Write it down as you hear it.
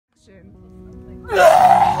question.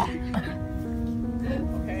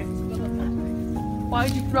 Okay.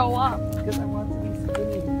 Why'd you throw up? Because I want to be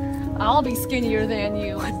skinny. I'll be skinnier than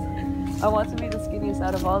you. I want to be the skinniest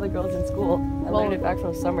out of all the girls in school. I learned it back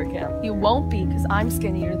from summer camp. You won't be, because I'm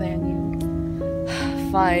skinnier than you.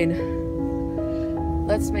 Fine.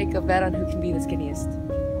 Let's make a bet on who can be the skinniest.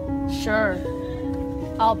 Sure.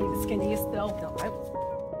 I'll be the skinniest though. No, I will.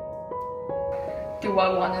 Do I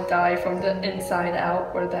want to die from the inside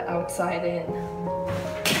out or the outside in?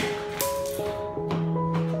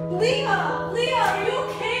 Leah! Leah, are you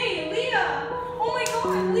okay? Leah! Oh my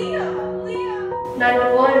god, Leah! Leah!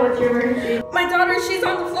 911, what's your emergency? My daughter, she's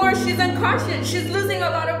on the floor. She's unconscious. She's losing a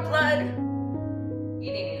lot of blood.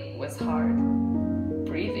 Eating was hard.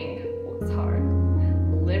 Breathing was hard.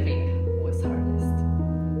 Living was hardest.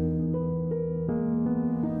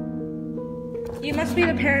 You must be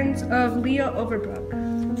the parents of Leah Overbrook.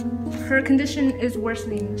 Her condition is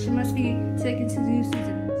worsening. She must be taken to New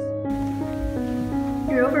Seasons.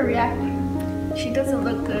 You're overreacting. She doesn't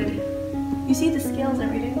look good. You see the scales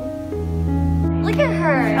every day. Look at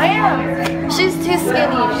her. I am. She's too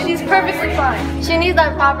skinny. She's perfectly fine. She needs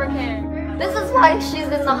that proper care. This is why she's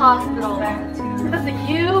in the hospital. Because of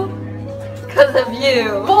you? Because of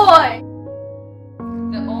you. Boy!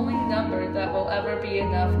 The only number that will ever be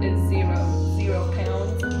enough is 0. 0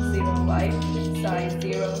 pounds, 0 life, size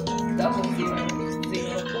 0, double 0,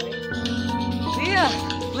 0 point. Leah!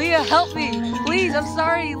 Leah, help me! Please, I'm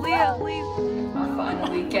sorry. Leah, please. I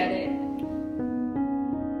finally get it.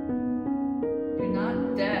 You're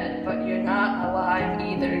not dead, but you're not alive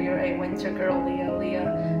either. You're a winter girl, Leah,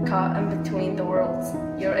 Leah, caught in between the worlds.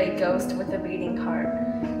 You're a ghost with a beating heart.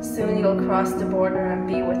 Soon you'll cross the border and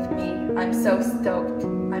be with me. I'm so stoked.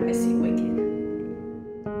 I miss you, Wicked.